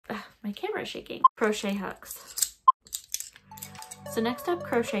my camera is shaking. Crochet hooks. So next up,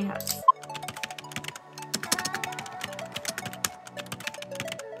 crochet hooks.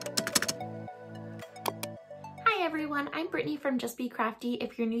 Everyone, I'm Brittany from Just Be Crafty.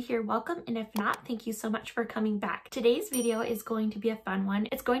 If you're new here, welcome, and if not, thank you so much for coming back. Today's video is going to be a fun one.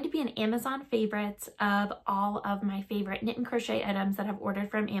 It's going to be an Amazon favorites of all of my favorite knit and crochet items that I've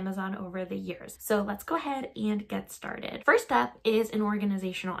ordered from Amazon over the years. So let's go ahead and get started. First up is an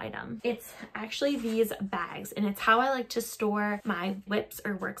organizational item. It's actually these bags, and it's how I like to store my WIPs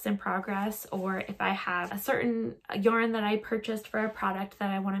or works in progress, or if I have a certain yarn that I purchased for a product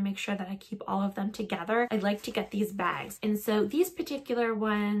that I want to make sure that I keep all of them together, I like to get these bags. And so these particular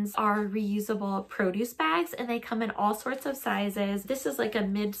ones are reusable produce bags, and they come in all sorts of sizes. This is like a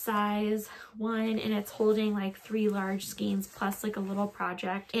mid-size one, and it's holding like 3 large skeins plus like a little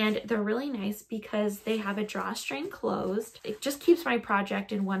project. And they're really nice because they have a drawstring closed. It just keeps my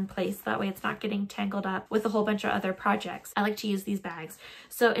project in one place. That way it's not getting tangled up with a whole bunch of other projects. I like to use these bags.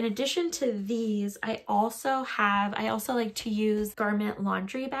 So in addition to these, I also like to use garment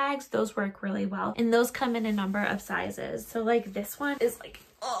laundry bags. Those work really well, and those come in a number of sizes. So like this one is like,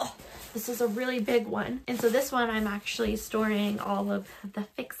 oh, this is a really big one. And so this one I'm actually storing all of the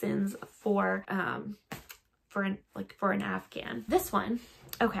fixins for an Afghan. This one,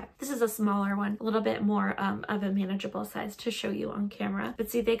 okay, this is a smaller one, a little bit more of a manageable size to show you on camera. But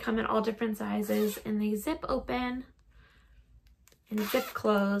see, they come in all different sizes, and they zip open and zip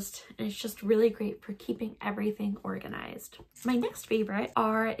closed, and it's just really great for keeping everything organized. My next favorite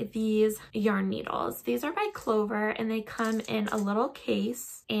are these yarn needles. These are by Clover, and they come in a little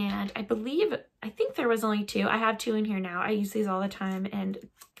case, and I think there was only 2. I have 2 in here now. I use these all the time, and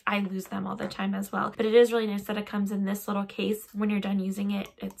I lose them all the time as well. But it is really nice that it comes in this little case. When you're done using it,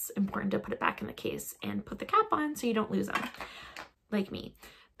 it's important to put it back in the case and put the cap on so you don't lose them, like me.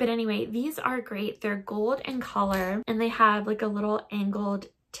 But anyway, these are great. They're gold in color, and they have like a little angled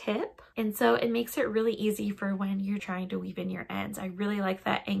tip. And so it makes it really easy for when you're trying to weave in your ends. I really like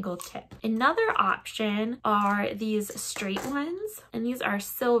that angled tip. Another option are these straight ones, and these are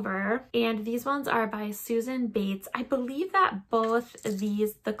silver, and these ones are by Susan Bates. I believe that both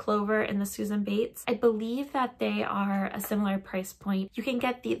these, the Clover and the Susan Bates, I believe that they are a similar price point. You can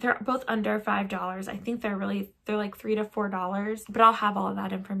get they're both under $5. I think they're like $3 to $4, but I'll have all of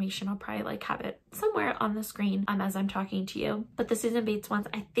that information. I'll probably like have it somewhere on the screen as I'm talking to you. But the Susan Bates ones,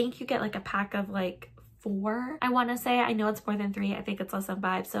 I think you get like a pack of like 4, I want to say. I know it's more than 3. I think it's less than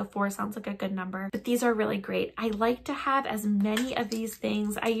 5, so 4 sounds like a good number. But these are really great. I like to have as many of these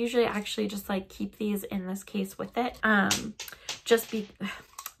things. I usually actually just like keep these in this case with it.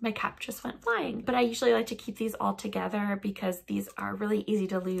 My cap just went flying. But I usually like to keep these all together because these are really easy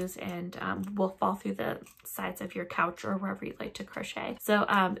to lose and will fall through the sides of your couch or wherever you like to crochet. So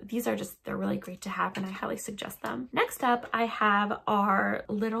these are they're really great to have, and I highly suggest them. Next up, I have our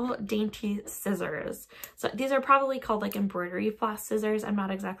little dainty scissors. So these are probably called like embroidery floss scissors. I'm not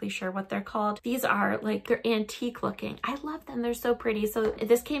exactly sure what they're called. These are like, they're antique looking. I love them. They're so pretty. So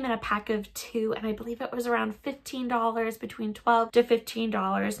this came in a pack of 2, and I believe it was around $15, between $12 to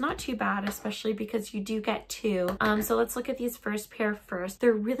 $15. Not too bad, especially because you do get 2. So let's look at these first pair first.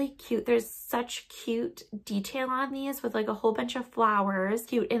 They're really cute. There's such cute detail on these with like a whole bunch of flowers.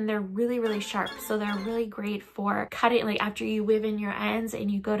 Cute, and they're really, really sharp. So they're really great for cutting, like after you weave in your ends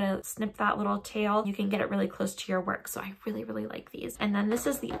and you go to snip that little tail, you can get it really close to your work. So I really, really like these. And then this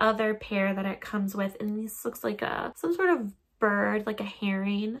is the other pair that it comes with, and this looks like some sort of bird, like a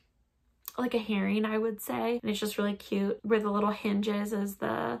herring. Like a herring, I would say. And it's just really cute, where the little hinges is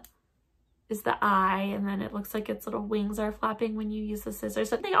the eye, and then it looks like its little wings are flapping when you use the scissors.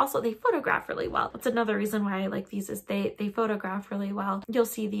 So they photograph really well. That's another reason why I like these, is they photograph really well. You'll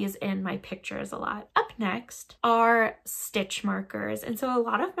see these in my pictures a lot. Up next are stitch markers. And so a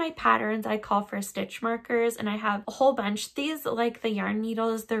lot of my patterns I call for stitch markers, and I have a whole bunch. These, like the yarn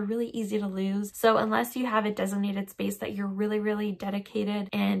needles, they're really easy to lose. So unless you have a designated space that you're really, really dedicated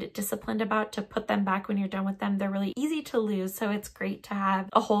and disciplined about to put them back when you're done with them, they're really easy to lose. So it's great to have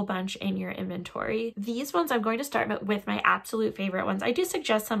a whole bunch in your inventory. These ones I'm going to start with my absolute favorite ones. I do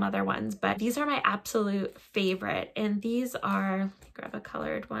suggest some other ones, but these are my absolute favorite. And these are, let me grab a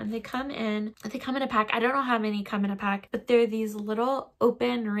colored one. They come in a pack. I don't know how many come in a pack, but they're these little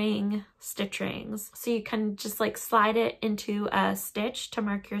open ring stitch rings. So you can just like slide it into a stitch to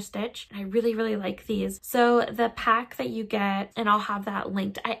mark your stitch. And I really, really like these. So the pack that you get, and I'll have that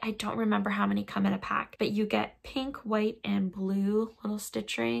linked. I don't remember how many come in a pack, but you get pink, white, and blue little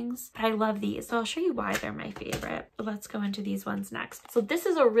stitch rings. But I love these. So I'll show you why they're my favorite. Let's go into these ones next. So this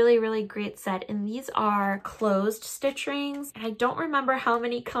is a really, really great set, and these are closed stitch rings. And I don't remember remember how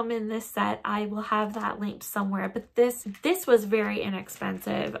many come in this set. I will have that linked somewhere, but this was very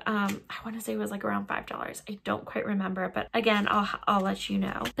inexpensive. I want to say it was like around $5. I don't quite remember, but again, I'll let you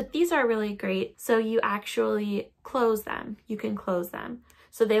know. But these are really great. So you actually close them. You can close them,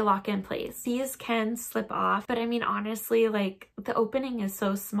 so they lock in place. These can slip off, but I mean, honestly, like the opening is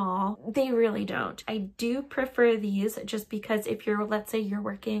so small, they really don't. I do prefer these just because if you're, let's say you're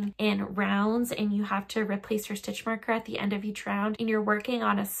working in rounds and you have to replace your stitch marker at the end of each round and you're working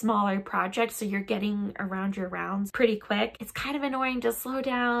on a smaller project, so you're getting around your rounds pretty quick, it's kind of annoying to slow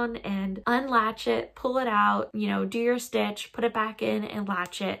down and unlatch it, pull it out, you know, do your stitch, put it back in and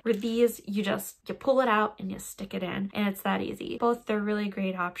latch it. With these, you pull it out and you stick it in, and it's that easy. Both, they're really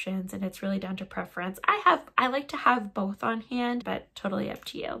great options, and it's really down to preference. I like to have both on hand, but totally up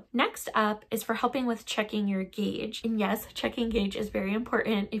to you. Next up is for helping with checking your gauge. And yes, checking gauge is very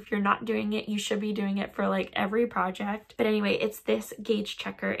important. If you're not doing it, you should be doing it for like every project. But anyway, it's this gauge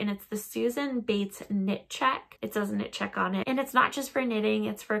checker, and it's the Susan Bates Knit Check. It says knit check on it, and it's not just for knitting,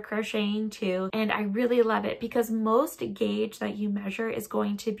 it's for crocheting too. And I really love it because most gauge that you measure is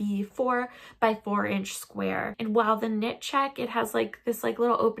going to be 4 by 4 inch square. And while the knit check, it has like this like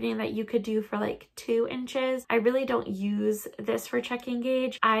little opening that you could do for like 2 inches. I really don't use this for checking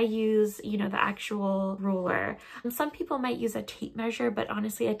gauge. I use, you know, the actual ruler. And some people might use a tape measure, but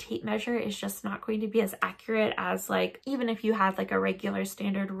honestly, a tape measure is just not going to be as accurate as like, even if you had like a regular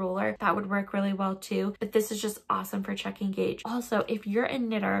standard ruler, that would work really well too. But this is just awesome for checking gauge. Also, if you're a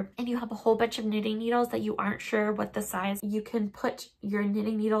knitter and you have a whole bunch of knitting needles that you aren't sure what the size, you can put your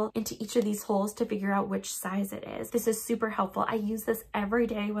knitting needle into each of these holes to figure out which size it is. This is super helpful. I use this every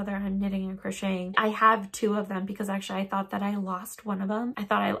day, whether I'm knitting and crocheting. I have 2 of them because actually I thought that I lost one of them. I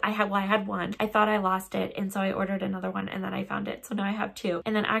thought I had one. I thought I lost it, and so I ordered another one, and then I found it. So now I have 2.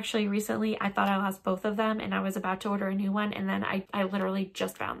 And then actually recently I thought I lost both of them, and I was about to order a new one, and then I literally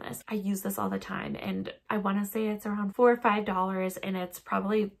just found this. I use this all the time, and I want to say it's around $4 or $5, and it's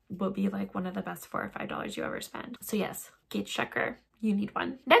probably will be like one of the best $4 or $5 you ever spend. So yes, gauge checker. You need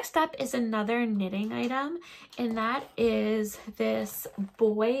one. Next up is another knitting item, and that is this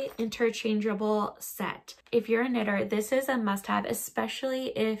boy interchangeable set. If you're a knitter, this is a must-have, especially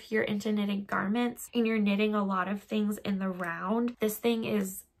if you're into knitting garments and you're knitting a lot of things in the round. This thing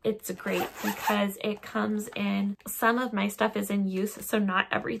it's great because it comes in, some of my stuff is in use, so not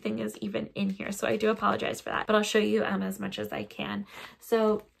everything is even in here. So I do apologize for that, but I'll show you as much as I can.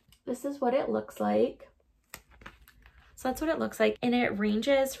 So this is what it looks like. So that's what it looks like, and it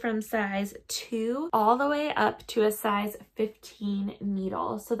ranges from size 2 all the way up to a size 15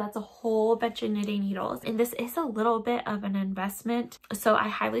 needle. So that's a whole bunch of knitting needles, and this is a little bit of an investment. So I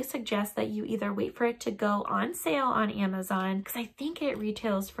highly suggest that you either wait for it to go on sale on Amazon, because I think it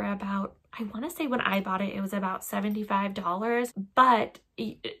retails for about, I want to say when I bought it, it was about $75, but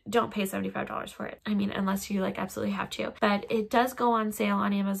don't pay $75 for it. I mean, unless you like absolutely have to, but it does go on sale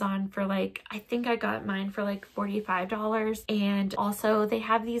on Amazon for like, I think I got mine for like $45. And also they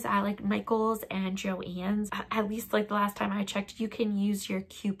have these at like Michael's and Joann's. At least like the last time I checked, you can use your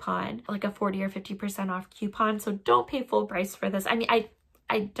coupon, like a 40 or 50% off coupon. So don't pay full price for this. I mean,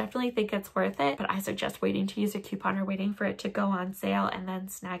 I definitely think it's worth it, but I suggest waiting to use a coupon or waiting for it to go on sale and then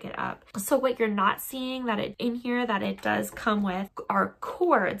snag it up. So what you're not seeing that in here that it does come with are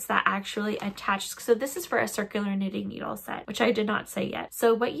cords that actually attach. So this is for a circular knitting needle set, which I did not say yet.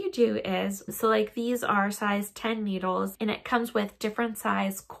 So what you do is, so like these are size 10 needles, and it comes with different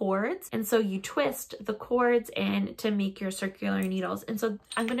size cords. And so you twist the cords in to make your circular needles. And so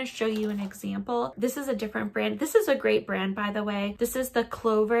I'm going to show you an example. This is a different brand. This is a great brand, by the way. This is the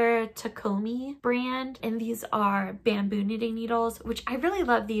Clover Takomi brand, and these are bamboo knitting needles, which I really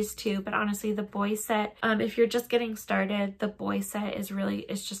love these too. But honestly, the boy set, if you're just getting started, the boy set is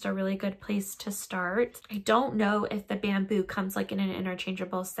just a really good place to start. I don't know if the bamboo comes like in an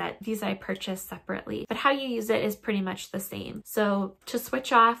interchangeable set. These I purchased separately, but how you use it is pretty much the same. So to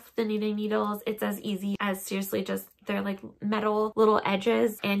switch off the knitting needles, it's as easy as seriously just, they're like metal little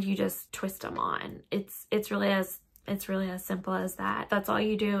edges, and you just twist them on. It's really as simple as that. That's all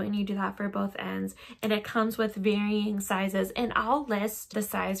you do, and you do that for both ends. And it comes with varying sizes, and I'll list the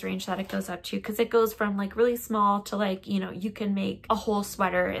size range that it goes up to, because it goes from like really small to like, you know, you can make a whole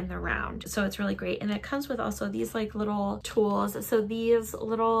sweater in the round. So it's really great. And it comes with also these like little tools. So these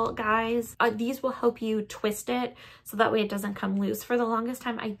little guys, these will help you twist it so that way it doesn't come loose. For the longest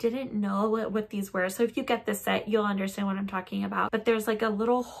time, I didn't know what these were. So if you get this set, you'll understand what I'm talking about. But there's like a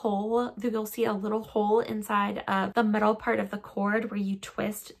little hole, you'll see a little hole inside of the middle part of the cord where you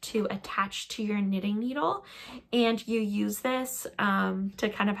twist to attach to your knitting needle, and you use this to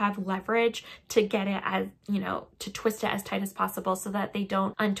kind of have leverage to get it as, you know, to twist it as tight as possible so that they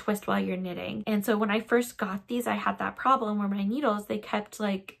don't untwist while you're knitting. And so when I first got these, I had that problem where my needles, they kept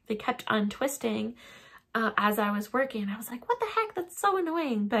untwisting as I was working. I was like, what the heck, that's so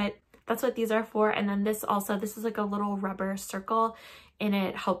annoying. But that's what these are for. And then this also, this is like a little rubber circle, and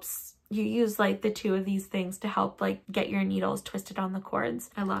it helps, you use like the two of these things to help like get your needles twisted on the cords.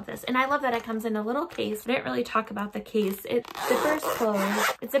 I love this. And I love that it comes in a little case. I didn't really talk about the case. It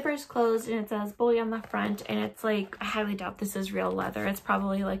zippers closed and it says boy on the front, and it's like, I highly doubt this is real leather. It's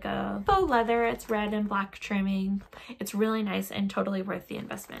probably like a faux leather. It's red and black trimming. It's really nice and totally worth the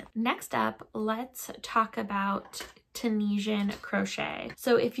investment. Next up, let's talk about Tunisian crochet.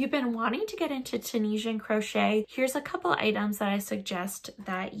 So if you've been wanting to get into Tunisian crochet, here's a couple items that I suggest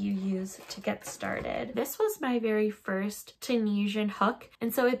that you use to get started. This was my very first Tunisian hook,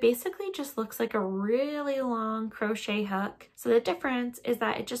 and so it basically just looks like a really long crochet hook. So the difference is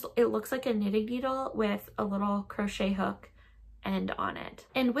that it looks like a knitting needle with a little crochet hook end on it.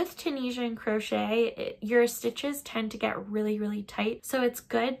 And with Tunisian crochet, your stitches tend to get really, really tight. So it's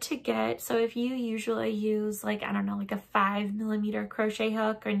good to get, so if you usually use like, I don't know, like a 5mm crochet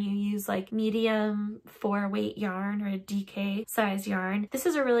hook, and you use like medium 4-weight yarn or a DK size yarn, this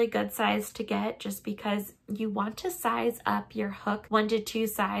is a really good size to get, just because you want to size up your hook 1 to 2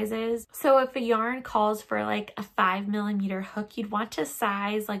 sizes. So if a yarn calls for like a 5mm hook, you'd want to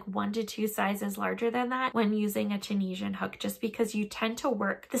size like 1 to 2 sizes larger than that when using a Tunisian hook, just because you tend to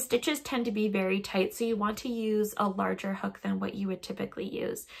work, the stitches tend to be very tight, so you want to use a larger hook than what you would typically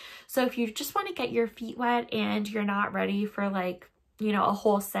use. So if you just want to get your feet wet and you're not ready for like, you know, a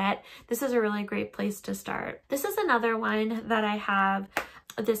whole set, this is a really great place to start. This is another one that I have.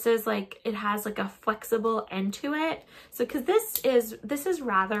 This is like, it has like a flexible end to it. So because this is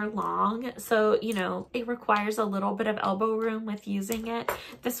rather long, so you know, it requires a little bit of elbow room with using it.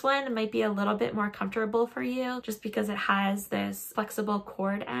 This one might be a little bit more comfortable for you just because it has this flexible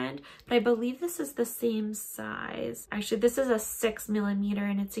cord end, but I believe this is the same size. Actually, this is a 6mm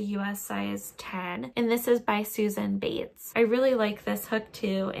and it's a US size 10, and this is by Susan Bates. I really like this hook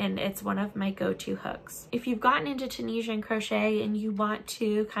too, and it's one of my go-to hooks. If you've gotten into Tunisian crochet and you want to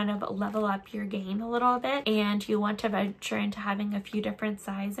kind of level up your game a little bit, and you want to venture into having a few different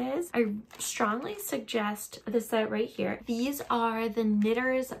sizes, I strongly suggest this set right here. These are the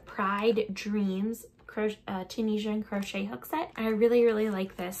Knitter's Pride Dreams Tunisian crochet hook set. I really, really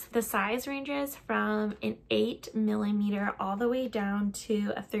like this. The size ranges from an 8mm all the way down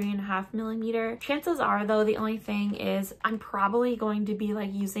to a 3.5mm. Chances are though, the only thing is I'm probably going to be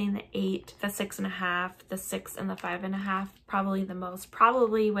like using the 8, the 6.5, the 6 and the 5.5 probably the most,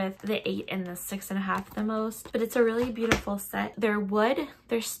 probably with the 8 and the 6.5 the most, but it's a really beautiful set. They're wood,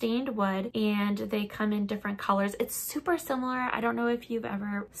 they're stained wood, and they come in different colors. It's super similar. I don't know if you've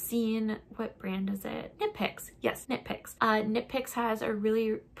ever seen, what brand is it? Knit Picks. Yes, Knit Picks. Knit Picks has a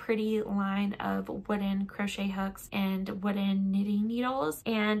really pretty line of wooden crochet hooks and wooden knitting needles,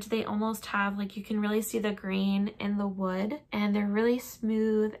 and they almost have like, you can really see the grain in the wood, and they're really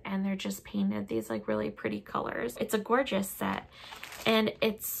smooth, and they're just painted these like really pretty colors. It's a gorgeous set. And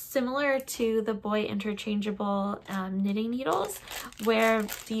it's similar to the Boy interchangeable knitting needles, where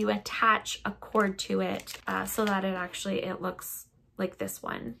you attach a cord to it so that it looks like this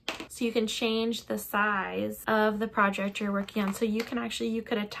one. So you can change the size of the project you're working on. So you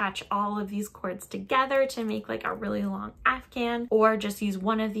could attach all of these cords together to make like a really long afghan, or just use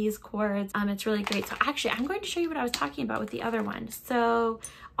one of these cords. It's really great. So actually, I'm going to show you what I was talking about with the other one. So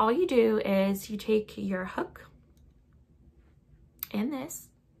all you do is you take your hook in this,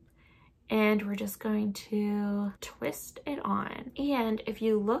 and we're just going to twist it on. And if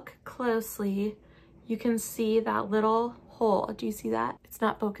you look closely, you can see that little hole. Do you see that? It's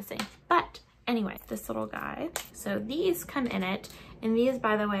not focusing, but anyway, this little guy. So these come in it, and these,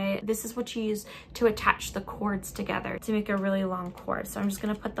 by the way, this is what you use to attach the cords together to make a really long cord. So I'm just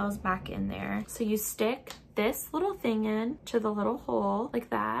gonna put those back in there. So you stick this little thing in to the little hole like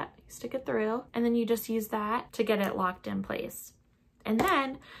that, you stick it through, and then you just use that to get it locked in place. And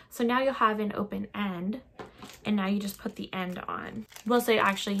then, so now you'll have an open end, and now you just put the end on. Well, so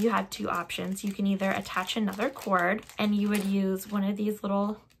actually you have two options. You can either attach another cord, and you would use one of these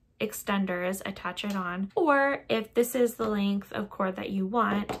little extenders, attach it on, or if this is the length of cord that you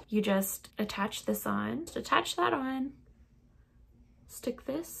want, you just attach this on, just attach that on, stick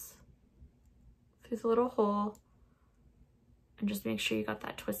this through the little hole, and just make sure you got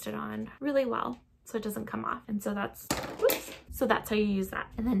that twisted on really well so it doesn't come off. And so that's, whoops, So that's how you use that.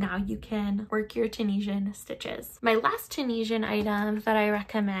 And then now you can work your Tunisian stitches. My last Tunisian item that I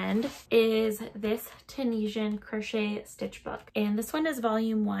recommend is this Tunisian crochet stitch book. And this one is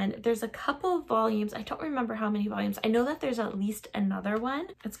volume 1. There's a couple of volumes. I don't remember how many volumes. I know that there's at least another one.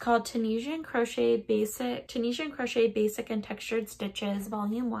 It's called Tunisian Crochet Basic and Textured Stitches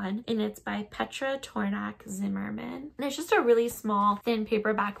Volume 1. And it's by Petra Tornak Zimmerman. And it's just a really small, thin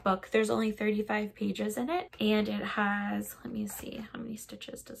paperback book. There's only 35 pages in it. And it has, let me see, how many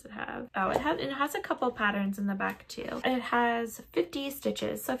stitches does it have? Oh, it has a couple patterns in the back too. It has 50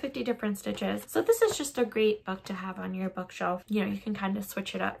 stitches, so 50 different stitches. So this is just a great book to have on your bookshelf. You know, you can kind of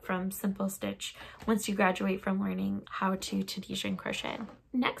switch it up from simple stitch once you graduate from learning how to Tunisian crochet.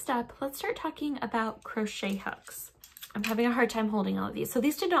 Next up, let's start talking about crochet hooks. I'm having a hard time holding all of these. So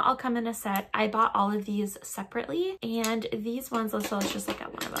these did not all come in a set. I bought all of these separately, and these ones, let's just look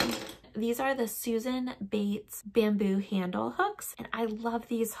at one of them. These are the Susan Bates bamboo handle hooks, and I love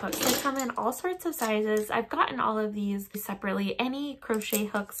these hooks. They come in all sorts of sizes. I've gotten all of these separately. Any crochet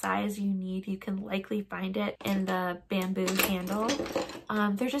hook size you need, you can likely find it in the bamboo handle.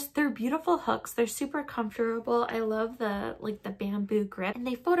 They're beautiful hooks. They're super comfortable. I love the bamboo grip, and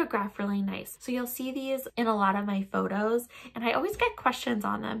they photograph really nice. So you'll see these in a lot of my photos, and I always get questions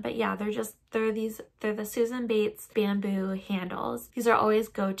on them, but yeah, they're the Susan Bates bamboo handles. These are always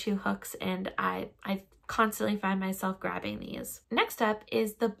go-to hooks, and I constantly find myself grabbing these. Next up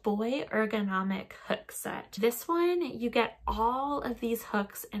is the Boy Ergonomic Hook Set. This one, you get all of these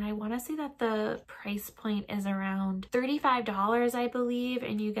hooks, and I want to say that the price point is around $35, I believe,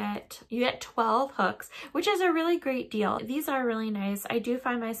 and you get 12 hooks, which is a really great deal. These are really nice. I do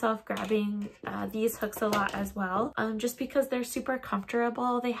find myself grabbing these hooks a lot as well, just because they're super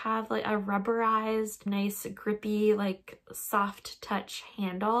comfortable. They have like a rubberized, nice, grippy, like soft touch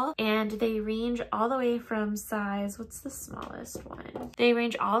handle, and they range all the way from size, what's the smallest one? They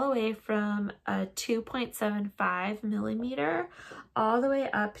range all the way from a 2.75 millimeter all the way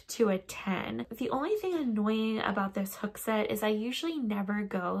up to a 10. The only thing annoying about this hook set is I usually never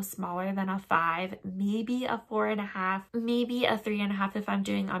go smaller than a 5, maybe a 4.5, maybe a 3.5 if I'm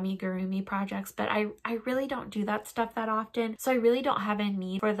doing amigurumi projects, but I really don't do that stuff that often, so I really don't have a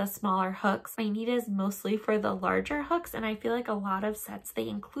need for the smaller hooks. My need is mostly for the larger hooks, and I feel like a lot of sets, they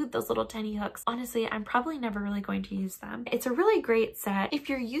include those little tiny hooks. Honestly, I'm probably never really going to use them. It's a really great set. If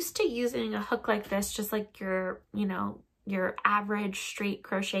you're used to using a hook like this, just like your average straight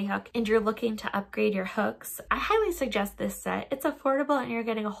crochet hook, and you're looking to upgrade your hooks, I highly suggest this set. It's affordable, and you're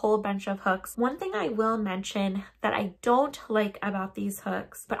getting a whole bunch of hooks. One thing I will mention that I don't like about these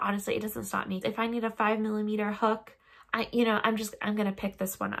hooks, but honestly, it doesn't stop me. If I need a 5mm hook, I'm gonna pick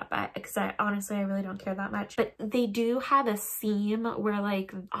this one up because honestly, I really don't care that much. But they do have a seam where,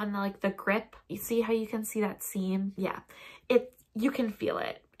 like, on the grip, you see how you can see that seam? Yeah, you can feel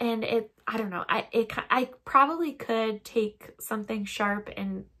it. And I don't know, I probably could take something sharp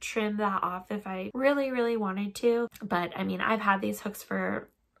and trim that off if I really, really wanted to. But I mean, I've had these hooks for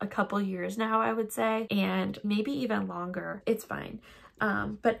a couple years now, I would say, and maybe even longer. It's fine.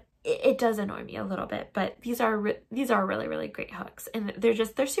 But it does annoy me a little bit, but these are really, really great hooks, and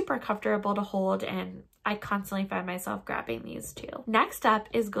they're super comfortable to hold, and I constantly find myself grabbing these too. Next up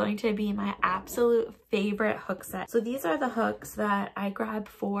is going to be my absolute favorite hook set. So these are the hooks that I grabbed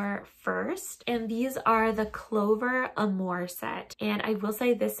for first, and these are the Clover Amour set. And I will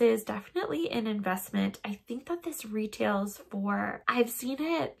say this is definitely an investment. I think that this retails for, I've seen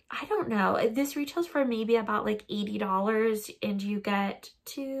it, I don't know, this retails for maybe about like $80, and you get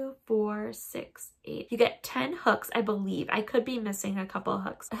 2, 4, 6, 8. You get 10 hooks, I believe. I could be missing a couple of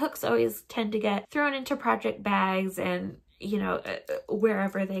hooks. Hooks always tend to get thrown into project bags and, you know,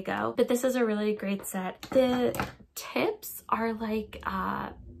 wherever they go. But this is a really great set. The tips are like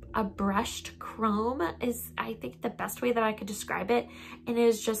a brushed chrome is, I think, the best way that I could describe it, and it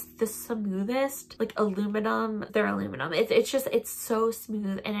is just the smoothest, like aluminum. They're aluminum. It's so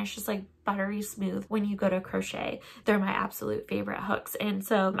smooth, and it's just like buttery smooth when you go to crochet. They're my absolute favorite hooks, and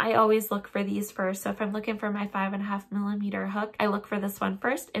so I always look for these first. So if I'm looking for my 5.5mm hook, I look for this one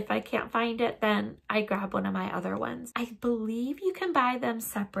first. If I can't find it, then I grab one of my other ones. I believe you can buy them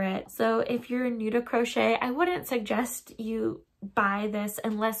separate, so if you're new to crochet, I wouldn't suggest you buy this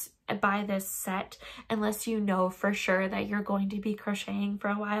unless buy this set unless you know for sure that you're going to be crocheting for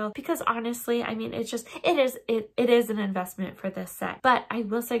a while, because honestly, I mean, it is an investment for this set. But I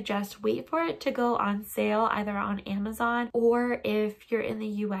will suggest wait for it to go on sale either on Amazon, or if you're in the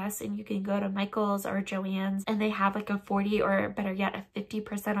US and you can go to Michael's or Joann's and they have like a 40 or better yet a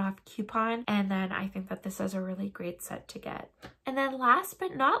 50% off coupon, and then I think that this is a really great set to get. And then last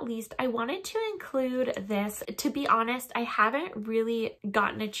but not least, I wanted to include this. To be honest, I haven't really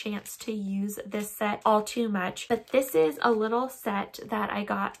gotten a chance to use this set all too much, but this is a little set that I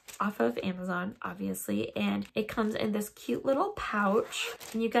got off of Amazon, obviously, and it comes in this cute little pouch,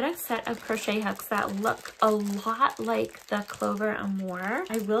 and you get a set of crochet hooks that look a lot like the Clover Amour.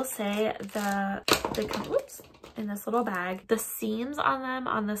 I will say whoops, in this little bag, the seams on them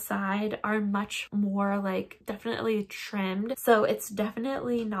on the side are much more like definitely trimmed, so it's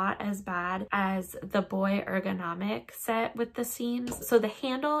definitely not as bad as the Boy Ergonomic set with the seams. So the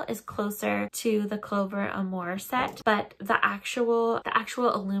handle is closer to the Clover Amour set, but the actual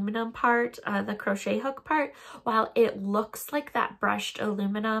aluminum part, the crochet hook part, while it looks like that brushed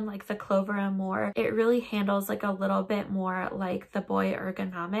aluminum like the Clover Amour, it really handles like a little bit more like the Boy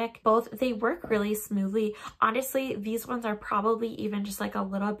Ergonomic. Both, they work really smoothly. Honestly, these ones are probably even just like a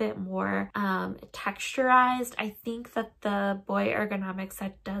little bit more texturized. I think that the Boy Ergonomic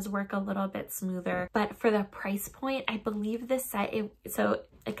set does work a little bit smoother, but for the price point, I believe this set,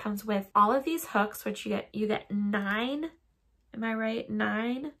 it comes with all of these hooks, which you get 9. Am I right?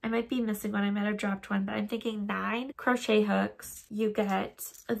 9? I might be missing one. I might have dropped one, but I'm thinking 9 crochet hooks. You get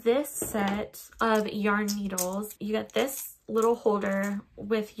this set of yarn needles. You get this little holder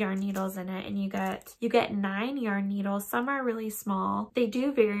with yarn needles in it, and you get 9 yarn needles. Some are really small. They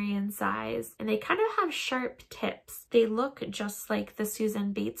do vary in size, and they kind of have sharp tips. They look just like the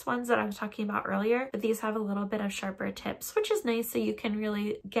Susan Bates ones that I was talking about earlier, but these have a little bit of sharper tips, which is nice, so you can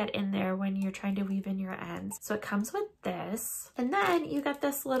really get in there when you're trying to weave in your ends. So it comes with this, and then you get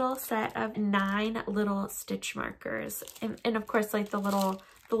this little set of 9 little stitch markers, and of course like the little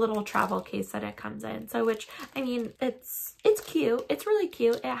travel case that it comes in. So, which, I mean, it's cute. It's really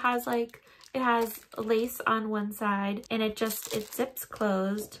cute. It has lace on one side, and it zips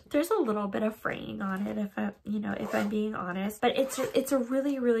closed. There's a little bit of fraying on it if I'm being honest, but it's a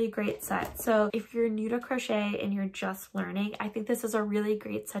really, really great set. So if you're new to crochet and you're just learning, I think this is a really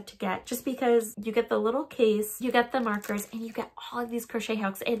great set to get, just because you get the little case, you get the markers, and you get all of these crochet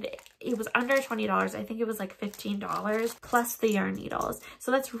hooks. It was under $20. I think it was like $15 plus the yarn needles.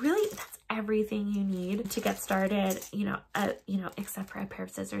 So that's everything you need to get started, except for a pair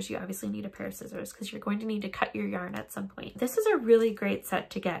of scissors. You obviously need a pair of scissors because you're going to need to cut your yarn at some point. This is a really great set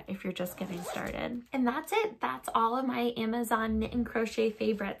to get if you're just getting started. And that's it. That's all of my Amazon knit and crochet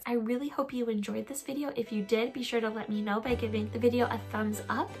favorites. I really hope you enjoyed this video. If you did, be sure to let me know by giving the video a thumbs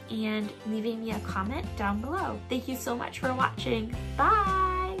up and leaving me a comment down below. Thank you so much for watching.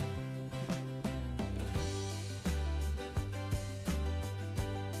 Bye!